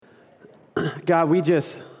God, we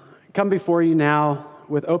just come before you now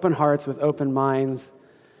with open hearts, with open minds.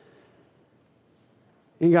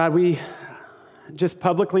 And God, we just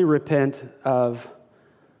publicly repent of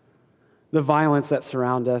the violence that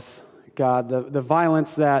surrounds us. God, the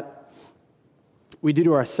violence that we do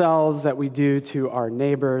to ourselves, that we do to our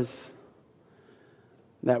neighbors,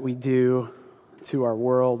 that we do to our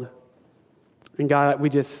world. And God, we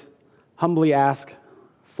just humbly ask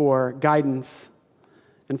for guidance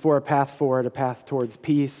and for a path forward, a path towards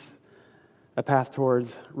peace, a path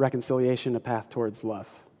towards reconciliation, a path towards love.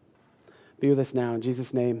 Be with us now. In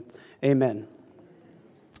Jesus' name, amen.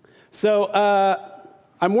 So,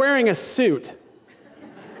 I'm wearing a suit.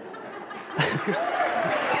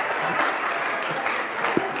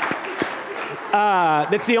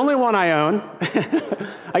 That's the only one I own.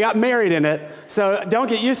 I got married in it, so don't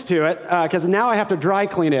get used to it, because now I have to dry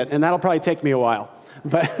clean it, and that'll probably take me a while.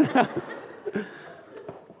 But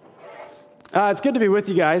it's good to be with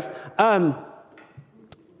you guys.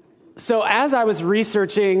 So as I was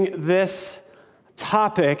researching this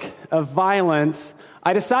topic of violence,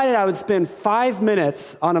 I decided I would spend 5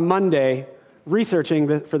 minutes on a Monday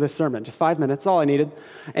researching for this sermon. Just 5 minutes, all I needed.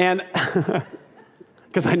 And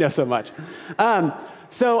because I know so much.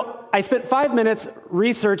 So I spent 5 minutes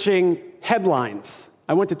researching headlines.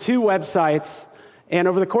 I went to 2 websites, and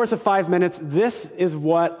over the course of 5 minutes, this is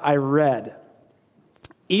what I read.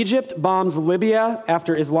 Egypt bombs Libya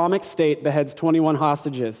after Islamic State beheads 21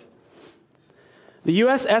 hostages. The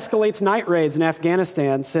U.S. escalates night raids in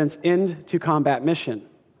Afghanistan since end to combat mission.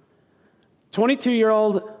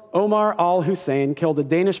 22-year-old Omar al-Hussein killed a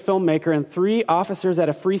Danish filmmaker and 3 officers at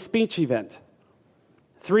a free speech event.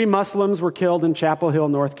 3 Muslims were killed in Chapel Hill,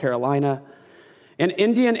 North Carolina. An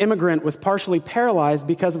Indian immigrant was partially paralyzed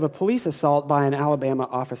because of a police assault by an Alabama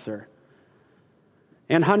officer.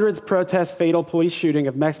 And hundreds protest fatal police shooting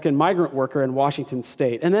of Mexican migrant worker in Washington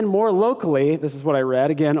state. And then more locally, this is what I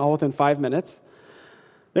read, again, all within 5 minutes.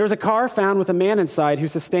 There was a car found with a man inside who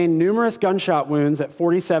sustained numerous gunshot wounds at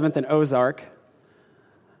 47th and Ozark.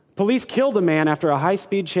 Police killed a man after a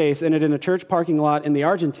high-speed chase ended in a church parking lot in the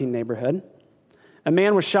Argentine neighborhood. A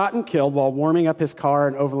man was shot and killed while warming up his car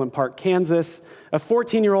in Overland Park, Kansas. A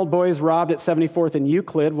 14-year-old boy is robbed at 74th and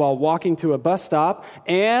Euclid while walking to a bus stop.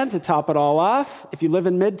 And to top it all off, if you live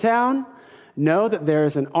in Midtown, know that there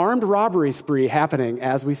is an armed robbery spree happening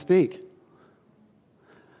as we speak.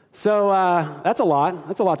 So that's a lot.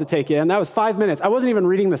 That's a lot to take in. That was 5 minutes. I wasn't even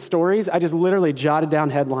reading the stories. I just literally jotted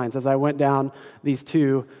down headlines as I went down these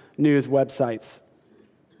 2 news websites.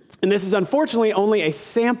 And this is unfortunately only a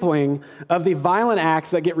sampling of the violent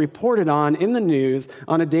acts that get reported on in the news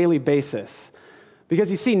on a daily basis.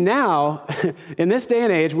 Because you see now, in this day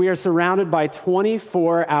and age, we are surrounded by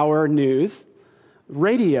 24-hour news,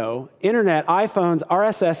 radio, internet, iPhones,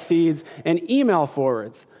 RSS feeds, and email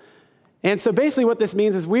forwards. And so basically what this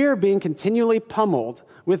means is we are being continually pummeled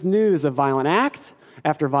with news of violent act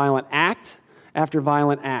after violent act after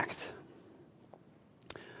violent act.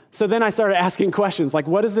 So then I started asking questions like,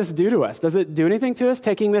 what does this do to us? Does it do anything to us,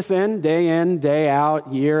 taking this in, day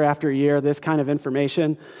out, year after year, this kind of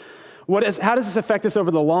information? How does this affect us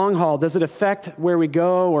over the long haul? Does it affect where we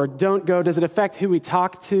go or don't go? Does it affect who we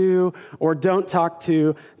talk to or don't talk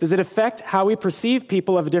to? Does it affect how we perceive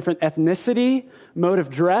people of a different ethnicity, mode of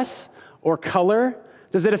dress, or color?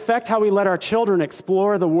 Does it affect how we let our children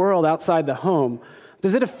explore the world outside the home?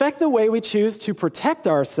 Does it affect the way we choose to protect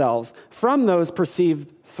ourselves from those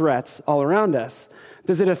perceived threats all around us?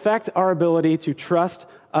 Does it affect our ability to trust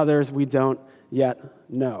others we don't yet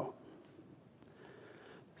know?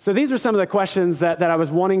 So these were some of the questions that I was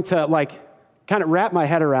wanting to kind of wrap my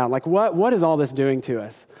head around. What is all this doing to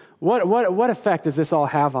us? What effect does this all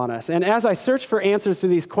have on us? And as I searched for answers to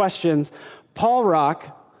these questions, Paul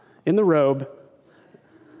Rock, in the robe,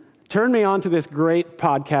 turned me on to this great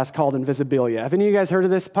podcast called Invisibilia. Have any of you guys heard of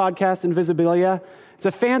this podcast, Invisibilia? It's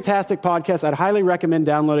a fantastic podcast. I'd highly recommend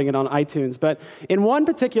downloading it on iTunes. But in one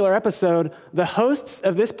particular episode, the hosts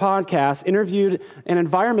of this podcast interviewed an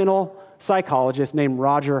environmental psychologist named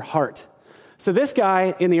Roger Hart. So this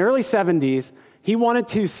guy, in the early 70s, he wanted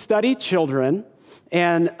to study children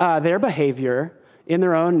and their behavior in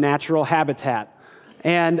their own natural habitat.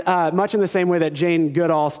 And much in the same way that Jane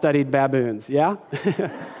Goodall studied baboons, yeah?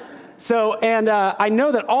 So, I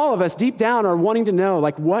know that all of us deep down are wanting to know,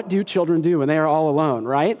 what do children do when they are all alone,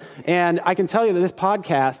 right? And I can tell you that this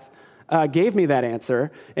podcast gave me that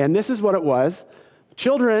answer, and this is what it was.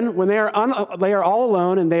 Children, when they are all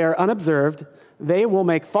alone and they are unobserved, they will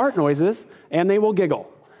make fart noises and they will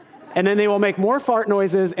giggle. And then they will make more fart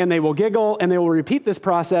noises and they will giggle, and they will repeat this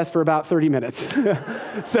process for about 30 minutes.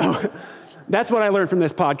 So That's what I learned from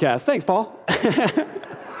this podcast. Thanks, Paul.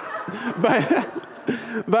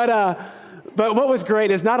 But what was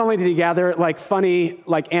great is not only did he gather like funny,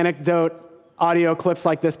 like anecdote audio clips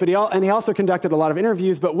like this, but he also conducted a lot of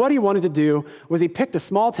interviews. But what he wanted to do was he picked a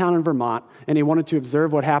small town in Vermont and he wanted to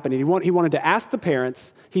observe what happened. He wanted to ask the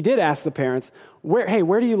parents. He did ask the parents,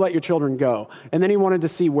 where do you let your children go? And then he wanted to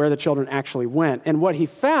see where the children actually went. And what he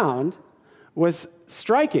found was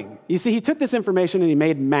striking. You see, he took this information and he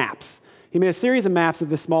made maps. He made a series of maps of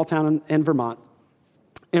this small town in Vermont.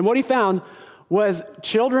 And what he found was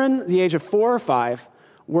children the age of 4 or 5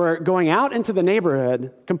 were going out into the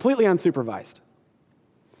neighborhood completely unsupervised.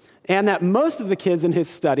 And that most of the kids in his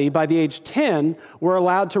study, by the age 10, were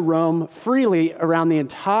allowed to roam freely around the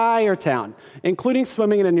entire town, including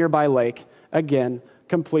swimming in a nearby lake, again,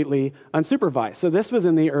 completely unsupervised. So this was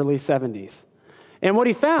in the early 70s. And what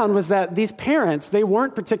he found was that these parents, they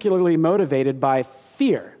weren't particularly motivated by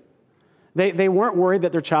fear. They weren't worried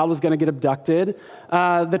that their child was going to get abducted.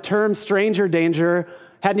 The term stranger danger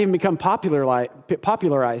hadn't even become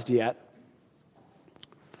popularized yet.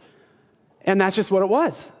 And that's just what it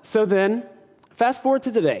was. So then, fast forward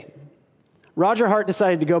to today. Roger Hart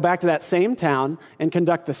decided to go back to that same town and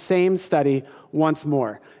conduct the same study once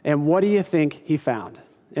more. And what do you think he found?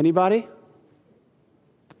 Anybody?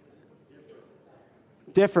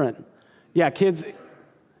 Different. Yeah, kids...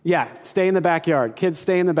 Yeah, stay in the backyard. Kids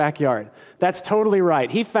stay in the backyard. That's totally right.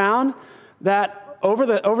 He found that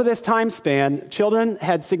over this time span, children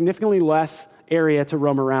had significantly less area to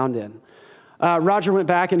roam around in. Roger went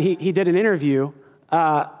back and he did an interview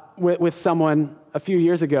with someone a few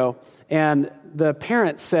years ago, and the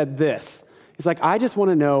parent said this. He's like, I just want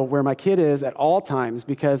to know where my kid is at all times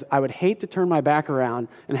because I would hate to turn my back around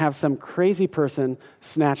and have some crazy person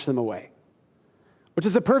snatch them away. Which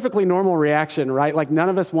is a perfectly normal reaction, right? Like none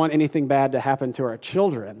of us want anything bad to happen to our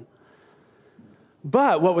children.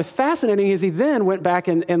 But what was fascinating is he then went back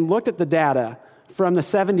and looked at the data from the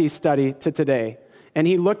 70s study to today. And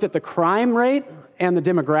he looked at the crime rate and the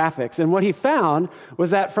demographics. And what he found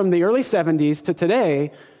was that from the early 70s to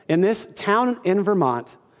today, in this town in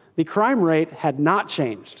Vermont, the crime rate had not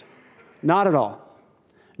changed. Not at all.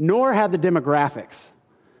 Nor had the demographics.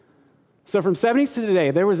 So from 70s to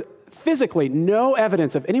today, there was physically no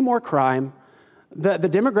evidence of any more crime. The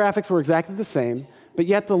demographics were exactly the same, but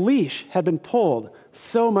yet the leash had been pulled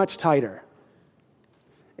so much tighter.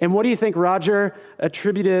 And what do you think Roger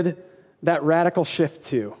attributed that radical shift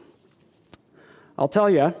to? I'll tell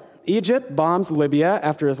you. Egypt bombs Libya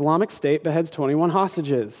after Islamic State beheads 21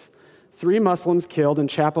 hostages. 3 Muslims killed in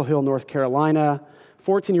Chapel Hill, North Carolina.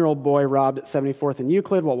 14-year-old boy robbed at 74th and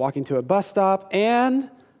Euclid while walking to a bus stop. And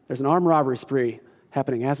there's an armed robbery spree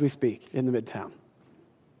happening as we speak in the Midtown.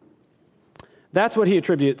 That's what he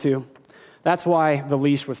attributed it to. That's why the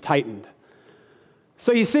leash was tightened.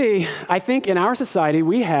 So you see, I think in our society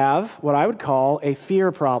we have what I would call a fear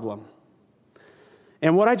problem.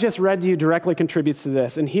 And what I just read to you directly contributes to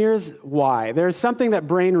this, and here's why. There's something that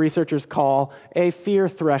brain researchers call a fear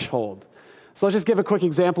threshold. So let's just give a quick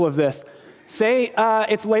example of this. Say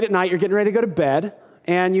it's late at night, you're getting ready to go to bed,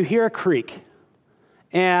 and you hear a creak.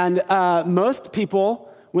 And most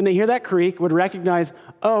people, when they hear that creak, would recognize,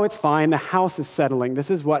 oh, it's fine, the house is settling. This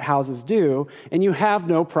is what houses do, and you have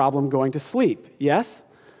no problem going to sleep, yes?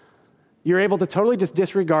 You're able to totally just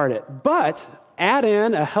disregard it. But add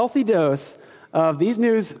in a healthy dose of these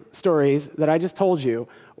news stories that I just told you,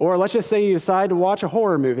 or let's just say you decide to watch a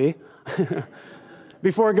horror movie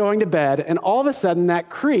before going to bed, and all of a sudden that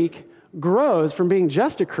creak grows from being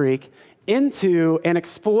just a creak into an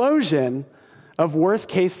explosion of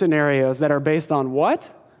worst-case scenarios that are based on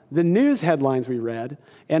what? The news headlines we read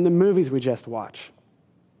and the movies we just watched.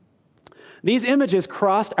 These images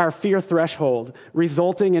crossed our fear threshold,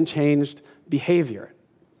 resulting in changed behavior.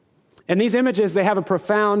 And these images, they have a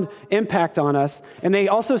profound impact on us, and they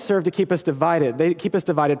also serve to keep us divided. They keep us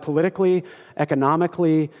divided politically,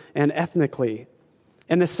 economically, and ethnically.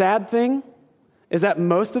 And the sad thing is that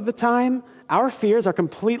most of the time, our fears are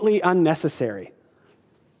completely unnecessary.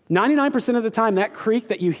 99% of the time, that creak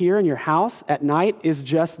that you hear in your house at night is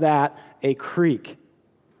just that, a creak.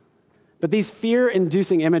 But these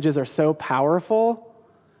fear-inducing images are so powerful,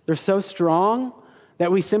 they're so strong,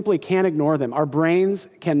 that we simply can't ignore them. Our brains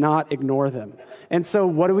cannot ignore them. And so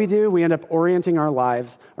what do? We end up orienting our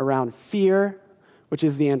lives around fear, which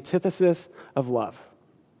is the antithesis of love.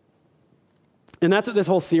 And that's what this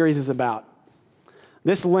whole series is about.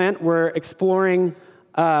 This Lent, we're exploring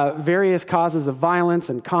various causes of violence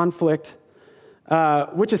and conflict,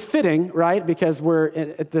 which is fitting, right? Because we're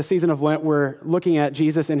at the season of Lent, we're looking at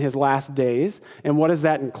Jesus in his last days. And what does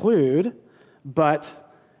that include? But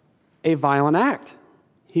a violent act.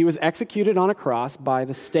 He was executed on a cross by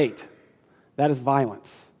the state. That is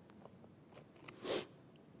violence.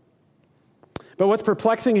 But what's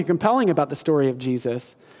perplexing and compelling about the story of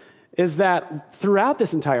Jesus is that throughout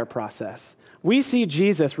this entire process, we see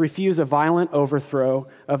Jesus refuse a violent overthrow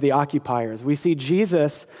of the occupiers. We see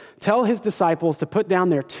Jesus tell his disciples to put down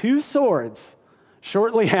their 2 swords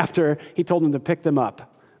shortly after he told them to pick them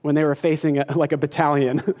up when they were facing a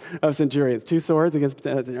battalion of centurions. 2 swords against,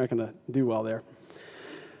 they're not going to do well there.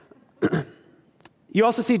 You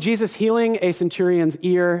also see Jesus healing a centurion's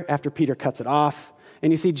ear after Peter cuts it off.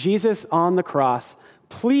 And you see Jesus on the cross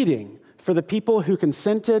pleading for the people who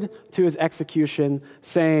consented to his execution,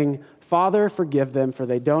 saying, "Father, forgive them, for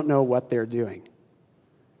they don't know what they're doing."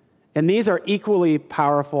 And these are equally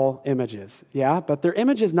powerful images, yeah? But they're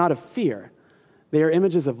images not of fear. They are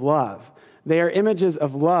images of love. They are images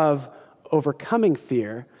of love overcoming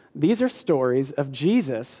fear. These are stories of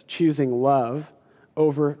Jesus choosing love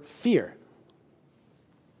over fear.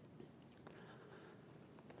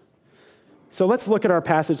 So let's look at our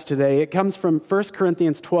passage today. It comes from 1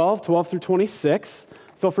 Corinthians 12 through 26.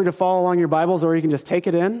 Feel free to follow along your Bibles, or you can just take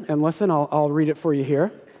it in and listen. I'll read it for you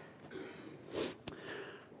here.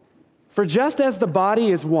 "For just as the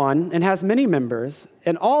body is one and has many members,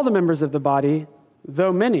 and all the members of the body,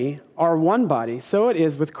 though many, are one body, so it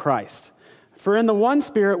is with Christ. For in the one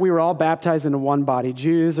Spirit we were all baptized into one body,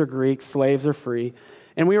 Jews or Greeks, slaves or free,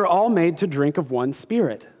 and we were all made to drink of one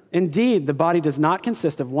Spirit. Indeed, the body does not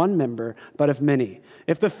consist of one member, but of many.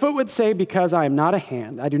 If the foot would say, 'Because I am not a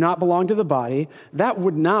hand, I do not belong to the body,' that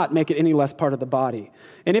would not make it any less part of the body.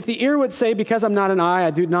 And if the ear would say, 'Because I'm not an eye,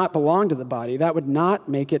 I do not belong to the body,' that would not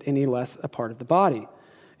make it any less a part of the body.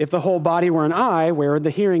 If the whole body were an eye, where would the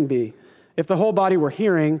hearing be? If the whole body were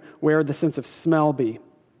hearing, where would the sense of smell be?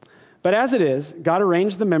 But as it is, God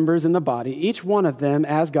arranged the members in the body, each one of them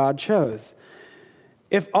as God chose.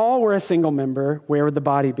 If all were a single member, where would the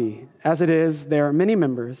body be? As it is, there are many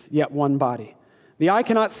members, yet one body. The eye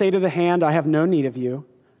cannot say to the hand, 'I have no need of you,'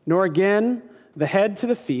 nor again the head to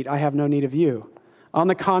the feet, 'I have no need of you.' On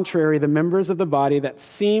the contrary, the members of the body that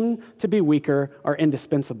seem to be weaker are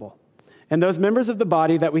indispensable. And those members of the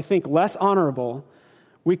body that we think less honorable,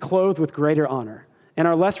 we clothe with greater honor, and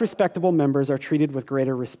our less respectable members are treated with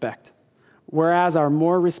greater respect. Whereas our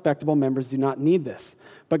more respectable members do not need this.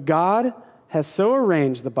 But God has so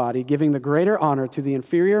arranged the body, giving the greater honor to the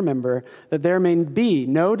inferior member, that there may be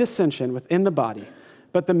no dissension within the body,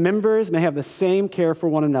 but the members may have the same care for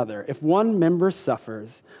one another. If one member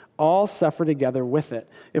suffers, all suffer together with it.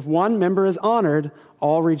 If one member is honored,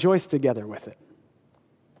 all rejoice together with it."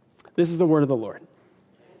 This is the word of the Lord.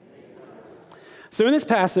 So in this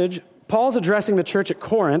passage, Paul's addressing the church at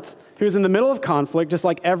Corinth, who's in the middle of conflict, just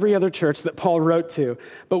like every other church that Paul wrote to.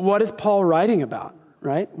 But what is Paul writing about,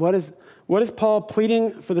 right? What is Paul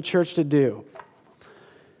pleading for the church to do?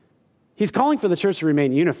 He's calling for the church to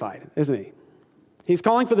remain unified, isn't he? He's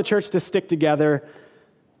calling for the church to stick together.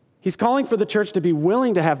 He's calling for the church to be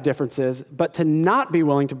willing to have differences, but to not be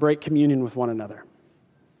willing to break communion with one another.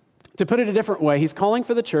 To put it a different way, he's calling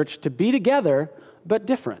for the church to be together, but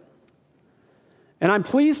different. And I'm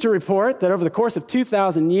pleased to report that over the course of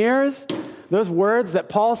 2,000 years, those words that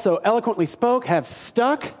Paul so eloquently spoke have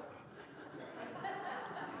stuck.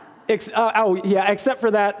 Except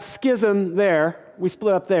for that schism there. We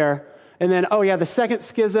split up there. And then, the second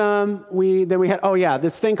schism, we had,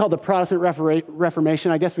 this thing called the Protestant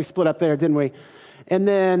Reformation. I guess we split up there, didn't we? And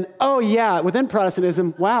then, within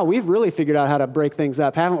Protestantism, wow, we've really figured out how to break things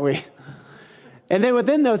up, haven't we? And then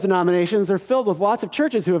within those denominations, they're filled with lots of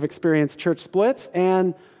churches who have experienced church splits,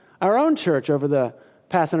 and our own church over the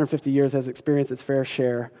past 150 years has experienced its fair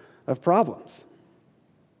share of problems.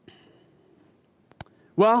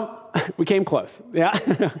 Well, we came close, yeah?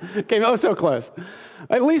 Came so close.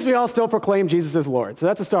 At least we all still proclaim Jesus as Lord, so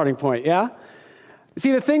that's a starting point, yeah?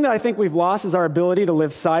 See, the thing that I think we've lost is our ability to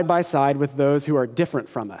live side by side with those who are different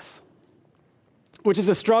from us, which is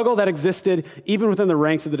a struggle that existed even within the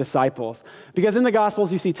ranks of the disciples. Because in the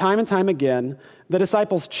Gospels, you see time and time again the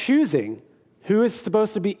disciples choosing who is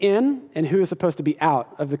supposed to be in and who is supposed to be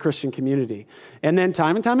out of the Christian community. And then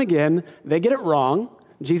time and time again, they get it wrong.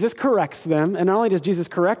 Jesus corrects them, and not only does Jesus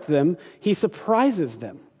correct them, he surprises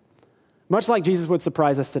them. Much like Jesus would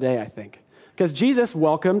surprise us today, I think. Because Jesus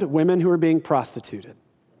welcomed women who were being prostituted.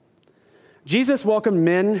 Jesus welcomed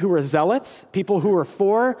men who were zealots, people who were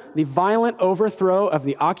for the violent overthrow of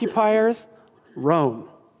the occupiers, Rome.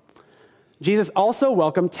 Jesus also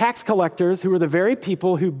welcomed tax collectors who were the very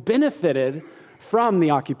people who benefited from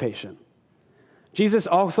the occupation. Jesus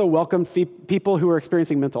also welcomed people who were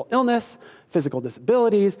experiencing mental illness, physical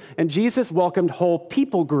disabilities, and Jesus welcomed whole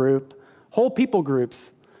people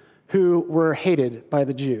groups who were hated by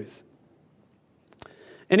the Jews.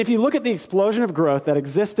 And if you look at the explosion of growth that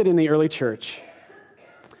existed in the early church,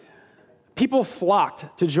 people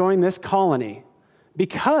flocked to join this colony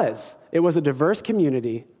because it was a diverse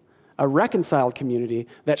community, a reconciled community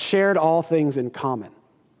that shared all things in common.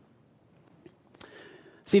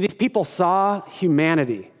 See, these people saw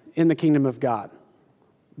humanity in the kingdom of God.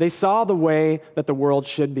 They saw the way that the world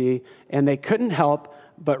should be, and they couldn't help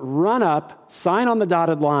but run up, sign on the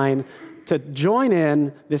dotted line to join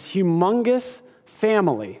in this humongous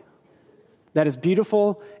family that is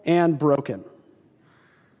beautiful and broken.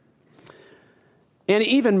 And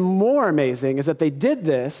even more amazing is that they did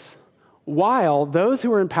this while those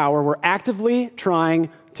who were in power were actively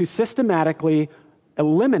trying to systematically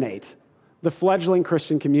eliminate the fledgling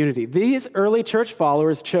Christian community. These early church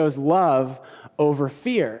followers chose love over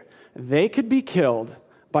fear. They could be killed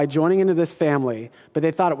by joining into this family, but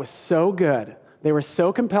they thought it was so good. They were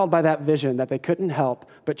so compelled by that vision that they couldn't help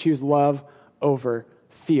but choose love over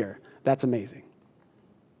fear. That's amazing.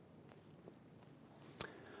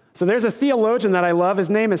 So there's a theologian that I love. His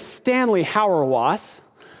name is Stanley Hauerwas.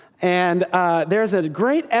 And there's a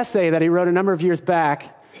great essay that he wrote a number of years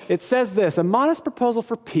back. It says this: a modest proposal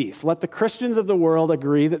for peace. Let the Christians of the world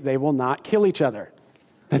agree that they will not kill each other.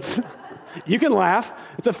 You can laugh.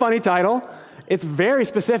 It's a funny title. It's very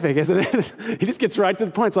specific, isn't it? He just gets right to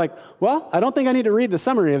the point. It's like, well, I don't think I need to read the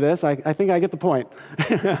summary of this. I think I get the point.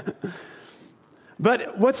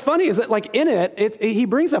 But what's funny is that, like, in it, he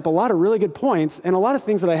brings up a lot of really good points and a lot of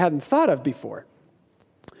things that I hadn't thought of before.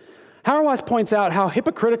 Hauerwas points out how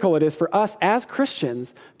hypocritical it is for us as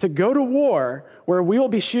Christians to go to war where we will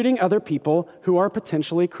be shooting other people who are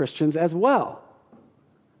potentially Christians as well.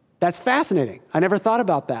 That's fascinating. I never thought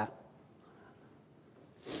about that.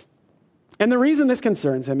 And the reason this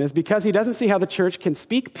concerns him is because he doesn't see how the church can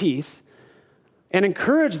speak peace and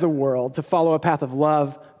encourage the world to follow a path of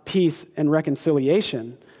love, peace, and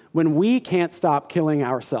reconciliation when we can't stop killing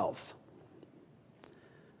ourselves.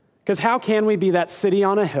 Because how can we be that city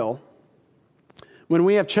on a hill when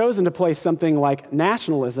we have chosen to place something like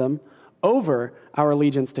nationalism over our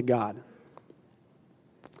allegiance to God?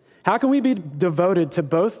 How can we be devoted to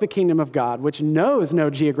both the kingdom of God, which knows no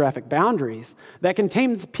geographic boundaries, that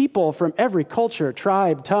contains people from every culture,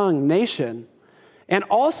 tribe, tongue, nation, and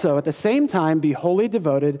also at the same time be wholly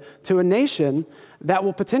devoted to a nation that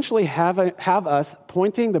will potentially have us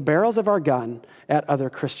pointing the barrels of our gun at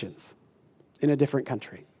other Christians in a different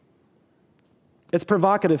country? It's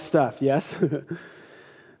provocative stuff, yes?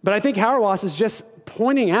 But I think Hauerwas is just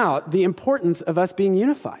pointing out the importance of us being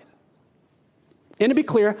unified. And to be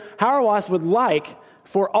clear, Hauerwas would like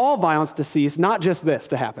for all violence to cease, not just this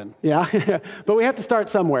to happen, yeah? But we have to start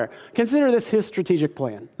somewhere. Consider this his strategic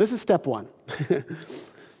plan. This is step one.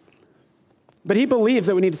 But he believes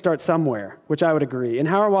that we need to start somewhere, which I would agree. And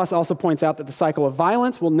Hauerwas also points out that the cycle of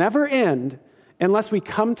violence will never end unless we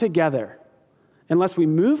come together, unless we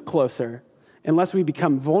move closer, unless we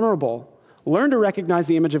become vulnerable, learn to recognize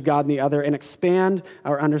the image of God in the other, and expand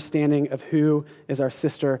our understanding of who is our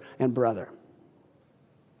sister and brother.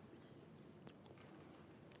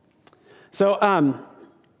 So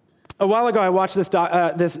a while ago, I watched it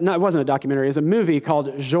wasn't a documentary, it was a movie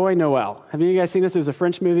called Joyeux Noël. Have you guys seen this? It was a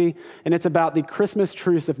French movie, and it's about the Christmas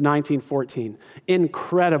truce of 1914.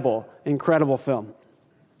 Incredible, incredible film.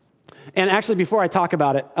 And actually, before I talk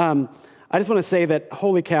about it, I just want to say that,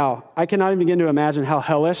 holy cow, I cannot even begin to imagine how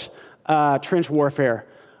hellish trench warfare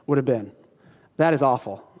would have been. That is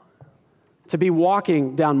awful. To be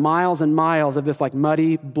walking down miles and miles of this like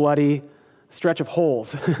muddy, bloody stretch of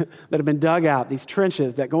holes that have been dug out, these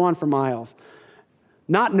trenches that go on for miles,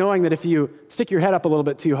 not knowing that if you stick your head up a little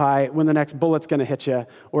bit too high, when the next bullet's going to hit you,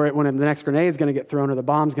 or when the next grenade's going to get thrown, or the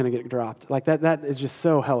bomb's going to get dropped. Like that is just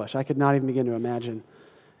so hellish. I could not even begin to imagine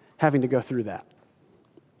having to go through that.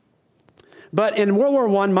 But in World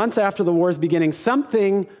War I, months after the war's beginning,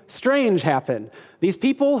 something strange happened. These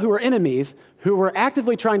people who were enemies, who were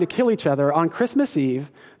actively trying to kill each other on Christmas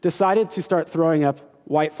Eve, decided to start throwing up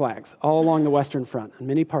white flags all along the Western Front and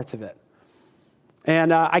many parts of it.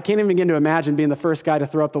 And I can't even begin to imagine being the first guy to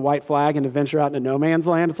throw up the white flag and to venture out into no man's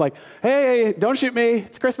land. It's like, hey, don't shoot me.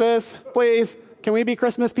 It's Christmas, please. Can we be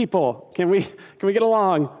Christmas people? Can we get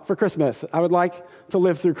along for Christmas? I would like to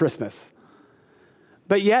live through Christmas.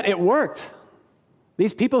 But yet it worked.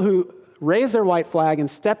 These people who raised their white flag and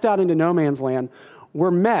stepped out into no man's land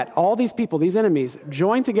were met. All these people, these enemies,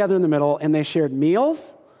 joined together in the middle, and they shared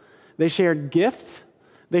meals, they shared gifts,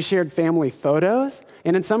 They shared family photos,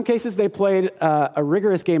 and in some cases, they played a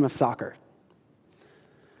rigorous game of soccer.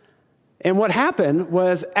 And what happened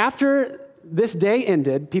was after this day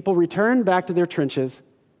ended, people returned back to their trenches,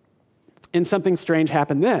 and something strange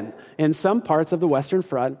happened then. In some parts of the Western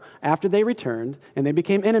Front, after they returned and they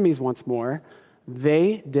became enemies once more,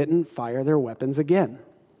 they didn't fire their weapons again.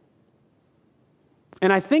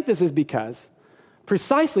 And I think this is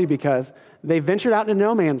precisely because they ventured out into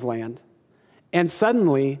no man's land, and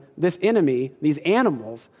suddenly this enemy, these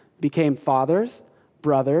animals, became fathers,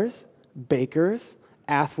 brothers, bakers,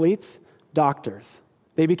 athletes, doctors.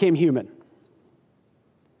 They became human.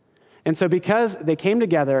 And so because they came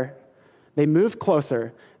together, they moved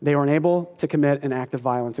closer, they were unable to commit an act of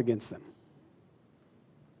violence against them.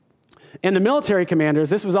 And the military commanders,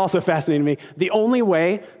 this was also fascinating to me, the only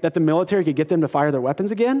way that the military could get them to fire their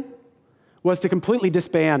weapons again was to completely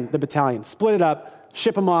disband the battalion, split it up,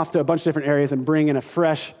 ship them off to a bunch of different areas, and bring in a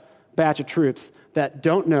fresh batch of troops that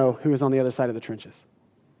don't know who is on the other side of the trenches.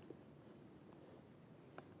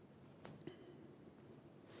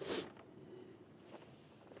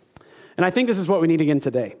 And I think this is what we need again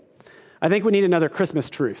today. I think we need another Christmas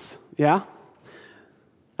truce, yeah?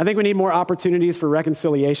 I think we need more opportunities for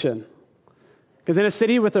reconciliation. Because in a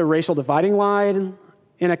city with a racial dividing line,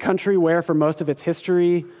 in a country where for most of its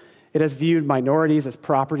history it has viewed minorities as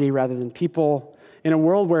property rather than people, in a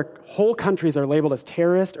world where whole countries are labeled as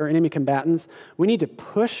terrorist or enemy combatants, we need to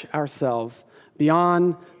push ourselves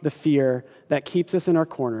beyond the fear that keeps us in our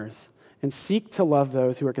corners and seek to love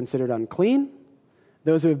those who are considered unclean,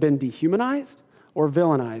 those who have been dehumanized or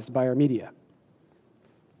villainized by our media.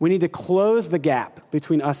 We need to close the gap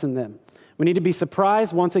between us and them. We need to be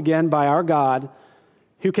surprised once again by our God,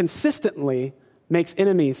 who consistently makes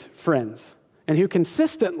enemies friends and who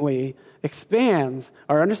consistently expands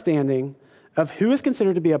our understanding of who is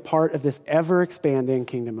considered to be a part of this ever-expanding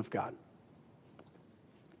kingdom of God.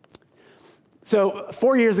 So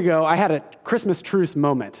 4 years ago, I had a Christmas truce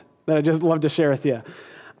moment that I just love to share with you.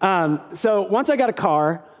 So once I got a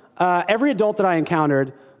car, every adult that I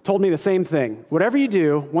encountered told me the same thing. Whatever you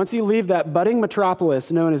do, once you leave that budding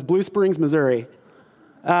metropolis known as Blue Springs, Missouri,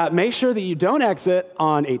 make sure that you don't exit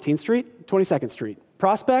on 18th Street, 22nd Street,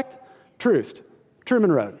 Prospect, Troost,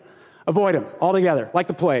 Truman Road. Avoid them altogether, like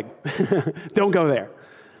the plague. Don't go there.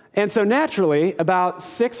 And so naturally, about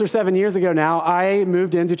 6 or 7 years ago now, I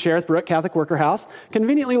moved into Cherith Brook Catholic Worker House,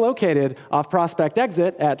 conveniently located off Prospect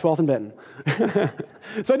Exit at 12th and Benton.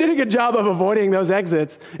 So I did a good job of avoiding those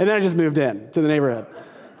exits, and then I just moved in to the neighborhood.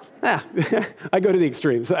 I go to the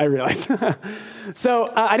extremes, I realize.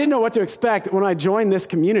 So I didn't know what to expect when I joined this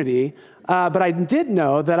community, but I did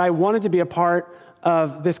know that I wanted to be a part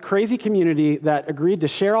of this crazy community that agreed to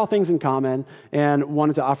share all things in common and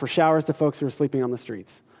wanted to offer showers to folks who were sleeping on the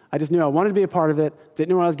streets. I just knew I wanted to be a part of it, didn't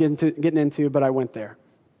know what I was getting into, but I went there.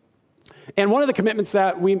 And one of the commitments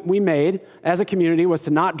that we made as a community was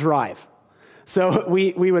to not drive. So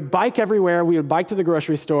we would bike everywhere. We would bike to the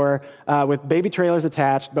grocery store with baby trailers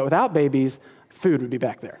attached, but without babies, food would be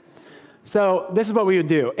back there. So this is what we would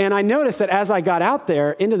do. And I noticed that as I got out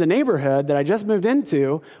there into the neighborhood that I just moved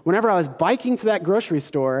into, whenever I was biking to that grocery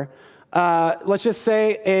store, let's just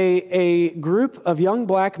say a group of young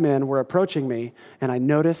black men were approaching me, and I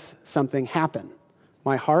noticed something happen.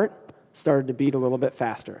 My heart started to beat a little bit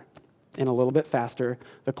faster, and a little bit faster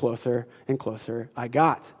the closer and closer I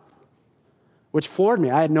got, which floored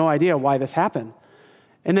me. I had no idea why this happened.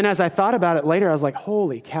 And then as I thought about it later, I was like,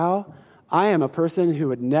 holy cow, I am a person who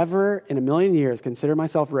would never in a million years consider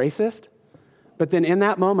myself racist. But then in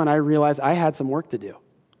that moment, I realized I had some work to do.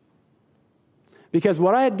 Because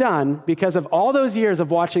what I had done, because of all those years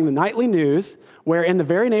of watching the nightly news, where in the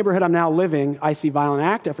very neighborhood I'm now living, I see violent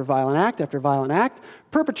act after violent act after violent act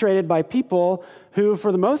perpetrated by people who,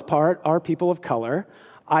 for the most part, are people of color,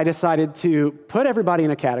 I decided to put everybody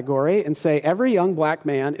in a category and say every young black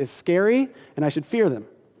man is scary and I should fear them.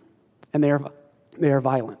 And they are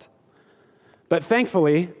violent. But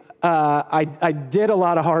thankfully, I did a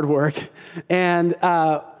lot of hard work, and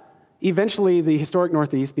eventually the historic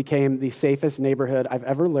Northeast became the safest neighborhood I've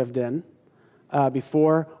ever lived in,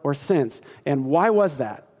 before or since. And why was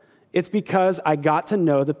that? It's because I got to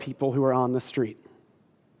know the people who were on the street.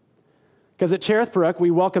 Because at Cherith Brook, we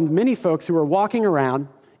welcomed many folks who were walking around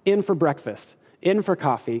in for breakfast, in for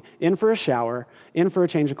coffee, in for a shower, in for a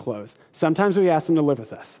change of clothes. Sometimes we asked them to live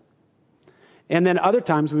with us. And then other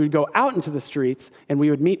times we would go out into the streets and we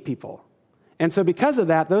would meet people. And so because of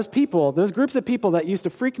that, those groups of people that used to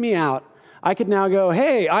freak me out, I could now go,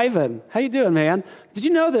 hey, Ivan, how you doing, man? Did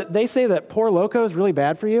you know that they say that Pour Loco is really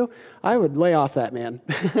bad for you? I would lay off that, man.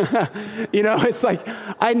 It's like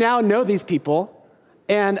I now know these people,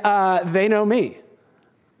 and they know me.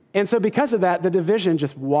 And so because of that, the division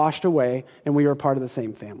just washed away, and we were part of the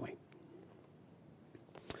same family.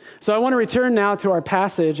 So I want to return now to our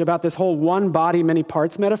passage about this whole one body, many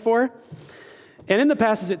parts metaphor. And in the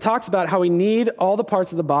passage, it talks about how we need all the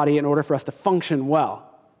parts of the body in order for us to function well.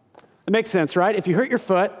 It makes sense, right? If you hurt your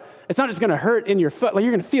foot, it's not just going to hurt in your foot. Like,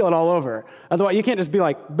 you're going to feel it all over. Otherwise, you can't just be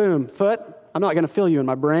like, boom, foot. I'm not going to feel you in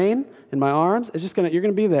my brain, in my arms. It's just you're going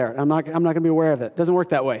to be there. I'm not going to be aware of it. It doesn't work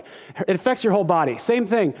that way. It affects your whole body. Same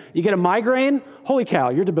thing. You get a migraine. Holy cow,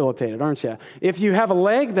 you're debilitated, aren't you? If you have a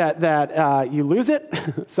leg that you lose it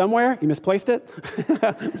somewhere, you misplaced it.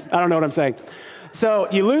 I don't know what I'm saying.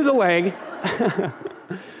 So you lose a leg.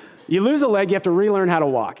 You have to relearn how to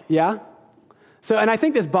walk. Yeah? So, and I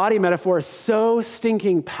think this body metaphor is so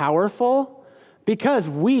stinking powerful because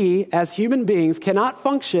we, as human beings, cannot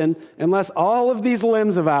function unless all of these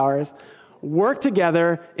limbs of ours work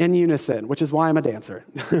together in unison, which is why I'm a dancer.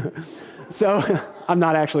 So, I'm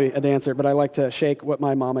not actually a dancer, but I like to shake what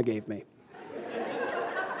my mama gave me.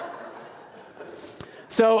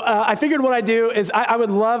 So, I figured what I'd do is I would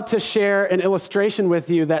love to share an illustration with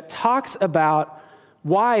you that talks about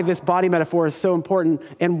why this body metaphor is so important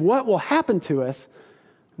and what will happen to us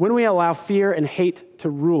when we allow fear and hate to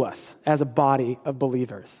rule us as a body of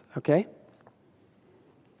believers, okay?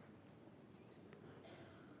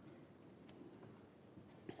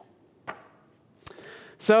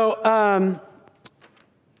 So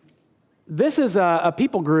this is a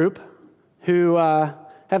people group who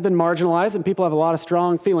have been marginalized and people have a lot of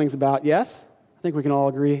strong feelings about, yes? I think we can all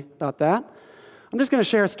agree about that. I'm just going to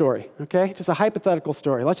share a story, okay? Just a hypothetical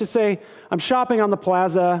story. Let's just say I'm shopping on the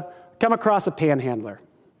plaza, come across a panhandler.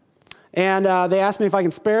 And they ask me if I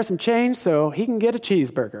can spare some change so he can get a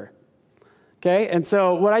cheeseburger. Okay? And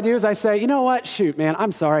so what I do is I say, you know what? Shoot, man,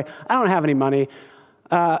 I'm sorry. I don't have any money.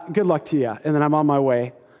 Good luck to you. And then I'm on my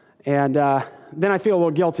way. And then I feel a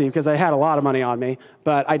little guilty because I had a lot of money on me,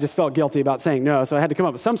 but I just felt guilty about saying no, so I had to come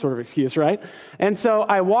up with some sort of excuse, right? And so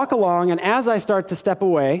I walk along, and as I start to step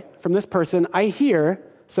away from this person, I hear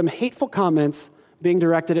some hateful comments being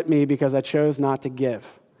directed at me because I chose not to give.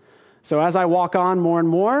 So as I walk on more and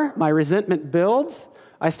more, my resentment builds.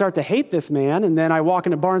 I start to hate this man, and then I walk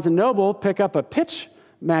into Barnes & Noble, pick up a Pitch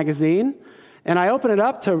magazine, and I open it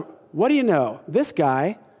up to, what do you know? This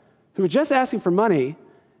guy, who was just asking for money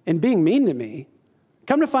and being mean to me,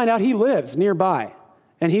 come to find out he lives nearby,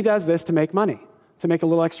 and he does this to make money, to make a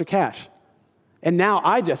little extra cash. And now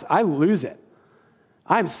I lose it.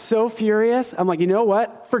 I'm so furious. I'm like, you know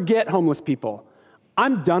what? Forget homeless people.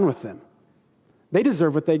 I'm done with them. They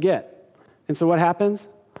deserve what they get. And so what happens?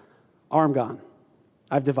 Arm gone.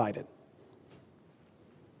 I've divided.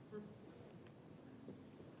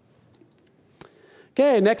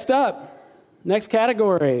 Okay, next up. Next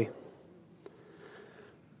category.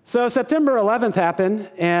 So September 11th happened,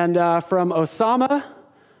 and from Osama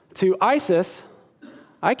to ISIS,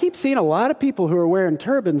 I keep seeing a lot of people who are wearing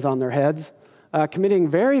turbans on their heads, committing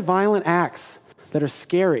very violent acts that are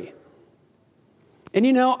scary. And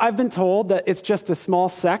you know, I've been told that it's just a small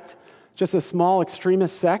sect, just a small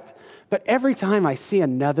extremist sect, but every time I see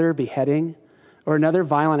another beheading or another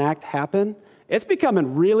violent act happen, it's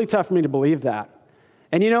becoming really tough for me to believe that.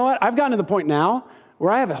 And you know what? I've gotten to the point now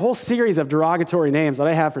where I have a whole series of derogatory names that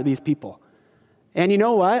I have for these people. And you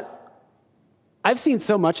know what? I've seen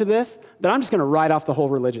so much of this that I'm just going to write off the whole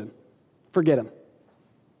religion. Forget them.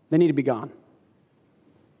 They need to be gone.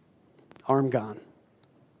 Arm gone.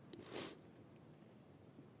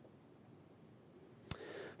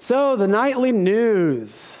 So, the nightly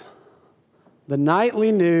news. The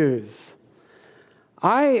nightly news.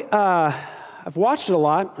 I've watched it a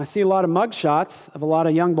lot. I see a lot of mug shots of a lot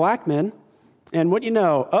of young black men. And what you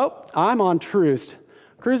know, I'm on Troost.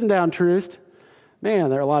 Cruising down Troost. Man,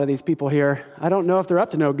 there are a lot of these people here. I don't know if they're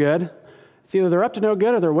up to no good. It's either they're up to no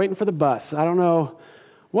good or they're waiting for the bus. I don't know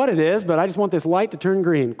what it is, but I just want this light to turn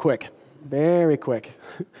green quick. Very quick.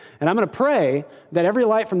 And I'm going to pray that every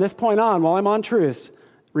light from this point on while I'm on Troost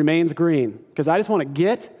remains green, because I just want to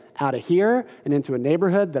get out of here and into a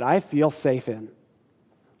neighborhood that I feel safe in.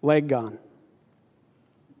 Leg gone.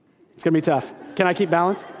 It's going to be tough. Can I keep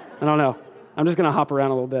balance? I don't know. I'm just going to hop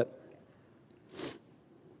around a little bit.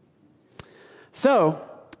 So,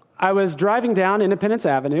 I was driving down Independence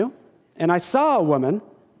Avenue, and I saw a woman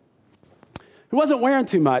who wasn't wearing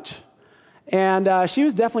too much, and she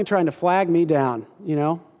was definitely trying to flag me down,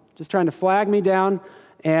 just trying to flag me down.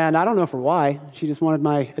 And I don't know for why. She just wanted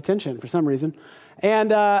my attention for some reason.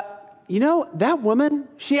 And, that woman,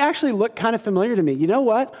 she actually looked kind of familiar to me. You know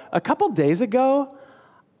what? A couple days ago,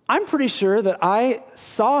 I'm pretty sure that I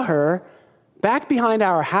saw her back behind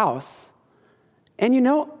our house. And you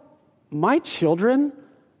know, my children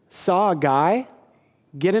saw a guy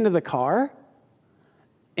get into the car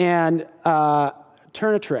and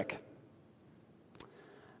turn a trick.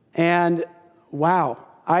 And wow,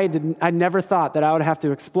 I never thought that I would have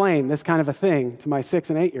to explain this kind of a thing to my 6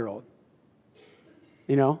 and 8-year-old.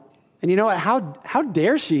 You know? And you know what? How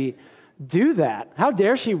dare she do that? How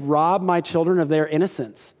dare she rob my children of their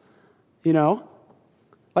innocence? You know?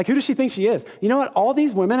 Like, who does she think she is? You know what? All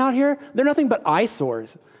these women out here, they're nothing but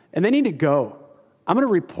eyesores, and they need to go. I'm going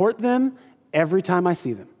to report them every time I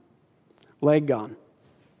see them. Leg gone.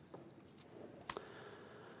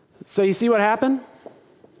 So you see what happened?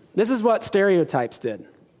 This is what stereotypes did.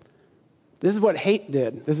 This is what hate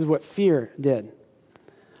did. This is what fear did.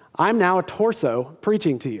 I'm now a torso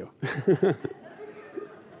preaching to you.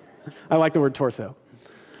 I like the word torso.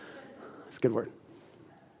 It's a good word.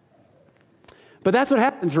 But that's what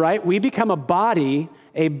happens, right? We become a body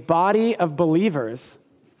of believers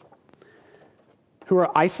who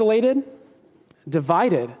are isolated,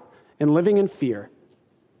 divided, and living in fear.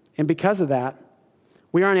 And because of that,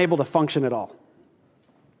 we aren't able to function at all.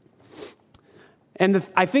 And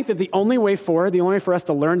I think that the only way for us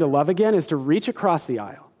to learn to love again is to reach across the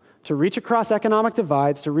aisle, to reach across economic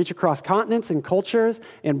divides, to reach across continents and cultures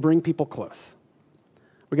and bring people close.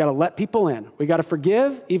 We got to let people in. We got to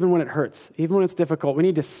forgive even when it hurts, even when it's difficult. We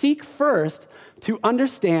need to seek first to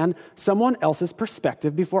understand someone else's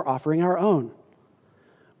perspective before offering our own.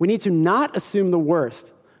 We need to not assume the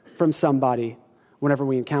worst from somebody whenever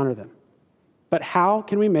we encounter them. But how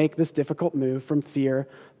can we make this difficult move from fear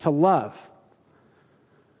to love?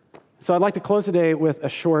 So I'd like to close today with a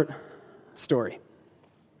short story.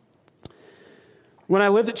 When I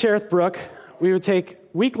lived at Cherith Brook, we would take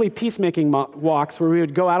weekly peacemaking walks where we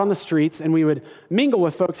would go out on the streets and we would mingle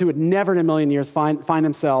with folks who would never in a million years find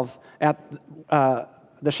themselves at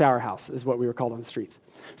the shower house, is what we were called on the streets.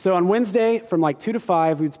 So on Wednesday, from like 2 to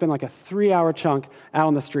 5, we'd spend like a 3-hour chunk out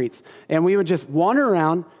on the streets. And we would just wander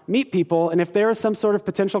around, meet people, and if there was some sort of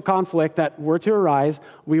potential conflict that were to arise,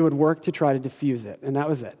 we would work to try to diffuse it. And that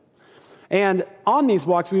was it. And on these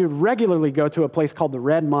walks, we would regularly go to a place called the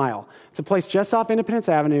Red Mile. It's a place just off Independence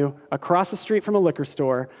Avenue, across the street from a liquor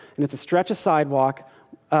store, and it's a stretch of sidewalk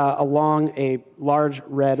along a large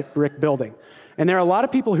red brick building. And there are a lot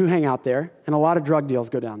of people who hang out there, and a lot of drug deals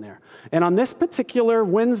go down there. And on this particular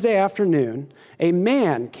Wednesday afternoon, a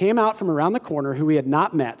man came out from around the corner who we had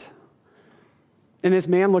not met. And this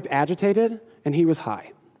man looked agitated, and he was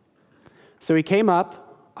high. So he came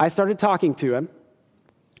up, I started talking to him,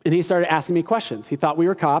 and he started asking me questions. He thought we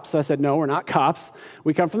were cops, so I said, no, we're not cops.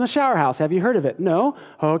 We come from the shower house. Have you heard of it? No?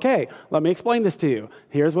 Okay, let me explain this to you.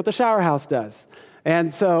 Here's what the shower house does.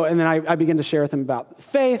 And then I began to share with him about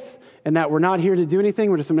faith and that we're not here to do anything.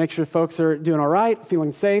 We're just to make sure folks are doing all right,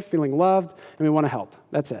 feeling safe, feeling loved, and we want to help.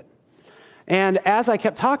 That's it. And as I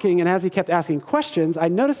kept talking and as he kept asking questions, I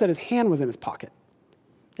noticed that his hand was in his pocket.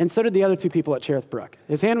 And so did the other 2 people at Cherith Brook.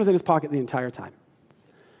 His hand was in his pocket the entire time.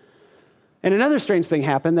 And another strange thing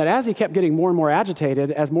happened, that as he kept getting more and more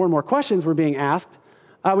agitated, as more and more questions were being asked,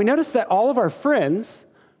 we noticed that all of our friends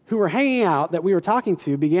who were hanging out that we were talking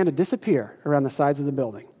to began to disappear around the sides of the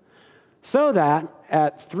building. So that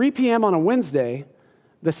at 3 p.m. on a Wednesday,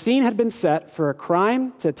 the scene had been set for a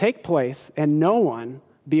crime to take place and no one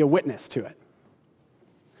be a witness to it.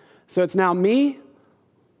 So it's now me,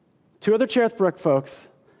 2 other Cherith Brook folks,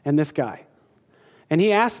 and this guy. And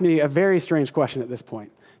he asked me a very strange question at this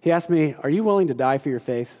point. He asked me, are you willing to die for your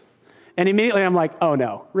faith? And immediately I'm like, oh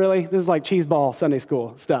no, really? This is like cheeseball Sunday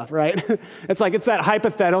school stuff, right? It's that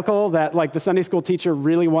hypothetical that like the Sunday school teacher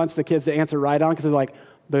really wants the kids to answer right on because they're like,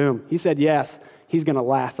 boom, he said yes, he's going to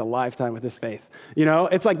last a lifetime with his faith. You know,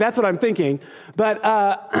 it's like that's what I'm thinking.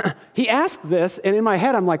 But he asked this, and in my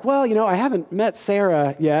head I'm like, well, you know, I haven't met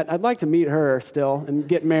Sarah yet. I'd like to meet her still and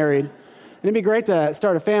get married. And it'd be great to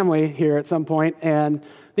start a family here at some point, and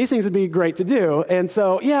these things would be great to do. And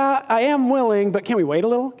so, yeah, I am willing, but can we wait a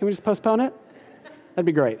little? Can we just postpone it? That'd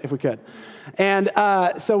be great if we could. And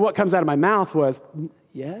so what comes out of my mouth was,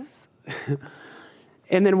 yes.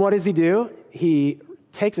 And then what does he do? He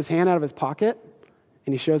takes his hand out of his pocket,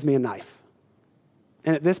 and he shows me a knife.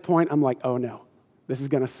 And at this point, I'm like, oh no, this is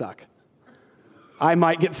going to suck. I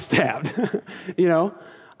might get stabbed. You know,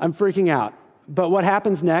 I'm freaking out. But what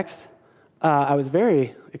happens next, I was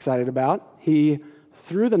very excited about. He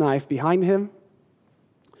threw the knife behind him,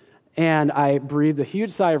 and I breathed a huge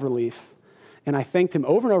sigh of relief, and I thanked him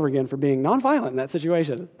over and over again for being nonviolent in that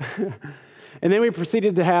situation. And then we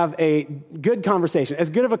proceeded to have a good conversation, as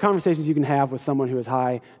good of a conversation as you can have with someone who is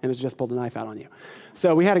high and has just pulled a knife out on you.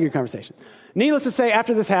 So we had a good conversation. Needless to say,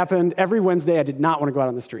 after this happened, every Wednesday I did not want to go out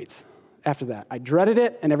on the streets. after that. I dreaded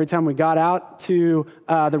it, and every time we got out to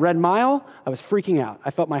the Red Mile, I was freaking out.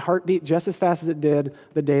 I felt my heart beat just as fast as it did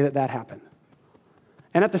the day that happened.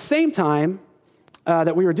 And at the same time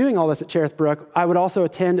that we were doing all this at Cherith Brook, I would also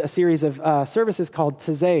attend a series of services called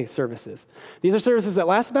Taizé services. These are services that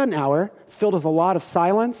last about an hour. It's filled with a lot of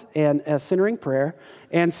silence and centering prayer,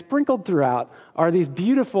 and sprinkled throughout are these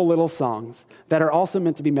beautiful little songs that are also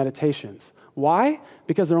meant to be meditations. Why?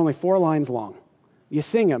 Because they're only 4 lines long. You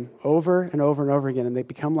sing them over and over and over again, and they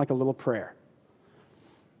become like a little prayer.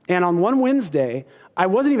 And on one Wednesday, I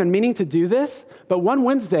wasn't even meaning to do this, but one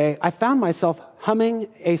Wednesday, I found myself humming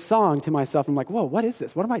a song to myself. I'm like, whoa, what is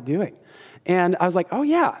this? What am I doing? And I was like, oh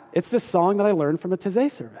yeah, it's this song that I learned from a Taizé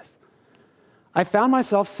service. I found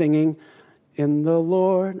myself singing, "In the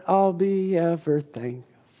Lord I'll be ever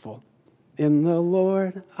thankful. In the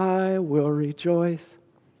Lord I will rejoice.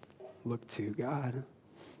 Look to God,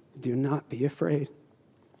 do not be afraid.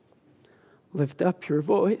 Lift up your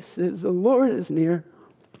voices, the Lord is near.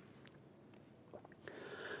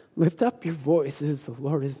 Lift up your voices, the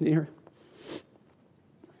Lord is near."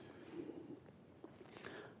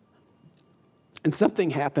 And something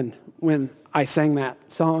happened when I sang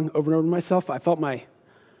that song over and over to myself. I felt my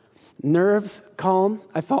nerves calm.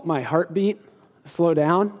 I felt my heartbeat slow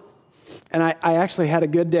down. And I actually had a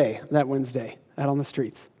good day that Wednesday out on the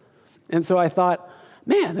streets. And so I thought,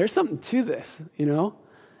 man, there's something to this, you know?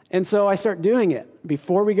 And so I start doing it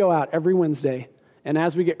before we go out every Wednesday. And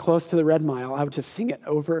as we get close to the Red Mile, I would just sing it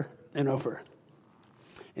over and over.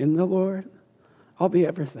 In the Lord, I'll be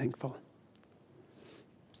ever thankful.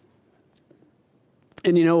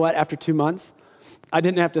 And you know what? After 2 months, I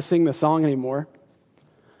didn't have to sing the song anymore.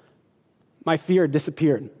 My fear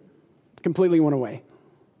disappeared, completely went away.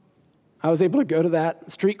 I was able to go to that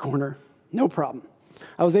street corner, no problem.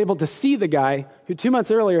 I was able to see the guy who 2 months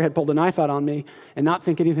earlier had pulled a knife out on me and not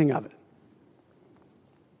think anything of it.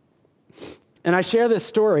 And I share this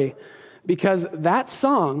story because that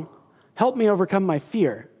song helped me overcome my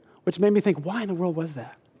fear, which made me think, why in the world was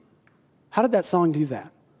that? How did that song do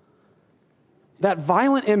that? That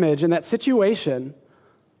violent image and that situation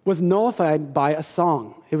was nullified by a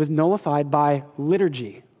song. It was nullified by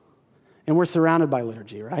liturgy. And we're surrounded by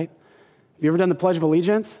liturgy, right? Have you ever done the Pledge of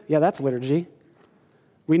Allegiance? Yeah, that's liturgy.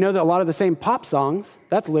 We know that a lot of the same pop songs,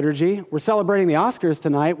 that's liturgy. We're celebrating the Oscars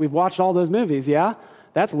tonight. We've watched all those movies, yeah?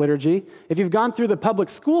 That's liturgy. If you've gone through the public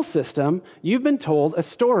school system, you've been told a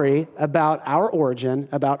story about our origin,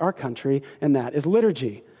 about our country, and that is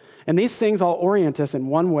liturgy. And these things all orient us in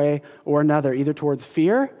one way or another, either towards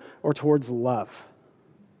fear or towards love.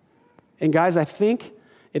 And guys, I think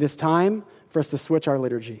it is time for us to switch our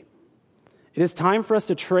liturgy. It is time for us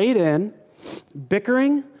to trade in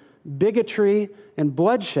bickering, bigotry, and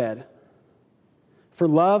bloodshed for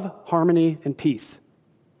love, harmony, and peace.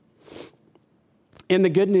 And the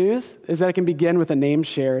good news is that it can begin with a name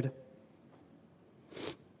shared,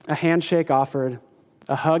 a handshake offered,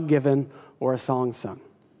 a hug given, or a song sung.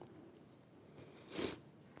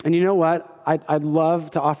 And you know what? I'd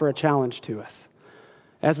love to offer a challenge to us.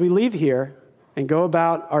 As we leave here and go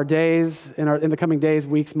about our days, in the coming days,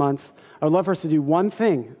 weeks, months, I would love for us to do one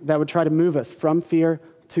thing that would try to move us from fear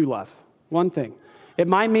to love. One thing. It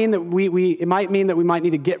might mean that we might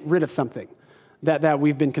need to get rid of something that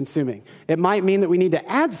we've been consuming. It might mean that we need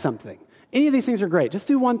to add something. Any of these things are great. Just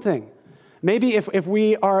do one thing. Maybe if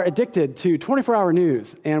we are addicted to 24-hour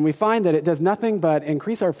news and we find that it does nothing but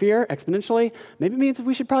increase our fear exponentially, maybe it means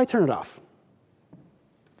we should probably turn it off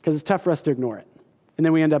because it's tough for us to ignore it. And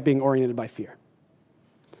then we end up being oriented by fear.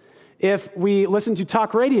 If we listen to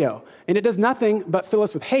talk radio and it does nothing but fill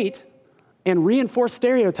us with hate and reinforce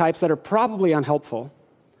stereotypes that are probably unhelpful,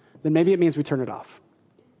 then maybe it means we turn it off.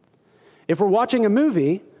 If we're watching a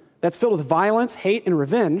movie that's filled with violence, hate, and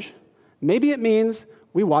revenge, maybe it means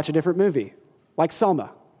we watch a different movie, like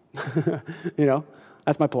Selma. You know,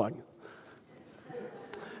 that's my plug.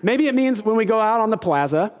 Maybe it means when we go out on the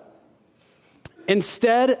plaza,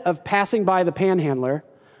 instead of passing by the panhandler,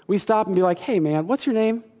 we stop and be like, "Hey, man, what's your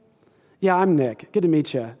name?" "Yeah, I'm Nick. Good to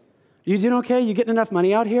meet you. You doing okay? You getting enough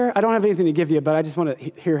money out here? I don't have anything to give you, but I just want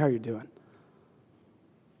to hear how you're doing.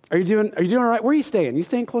 Are you doing all right? Where are you staying? You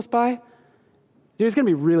staying close by? Dude, it's going to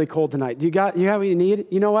be really cold tonight. You have what you need?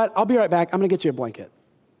 You know what? I'll be right back. I'm going to get you a blanket."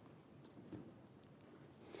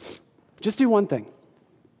 Just do one thing.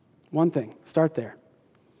 One thing. Start there.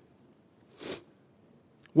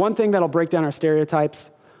 One thing that'll break down our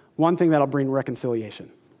stereotypes. One thing that'll bring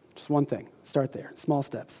reconciliation. Just one thing. Start there. Small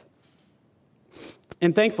steps.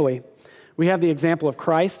 And thankfully, we have the example of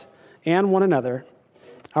Christ and one another,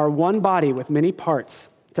 our one body with many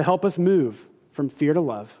parts, to help us move from fear to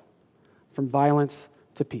love, from violence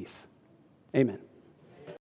to peace. Amen.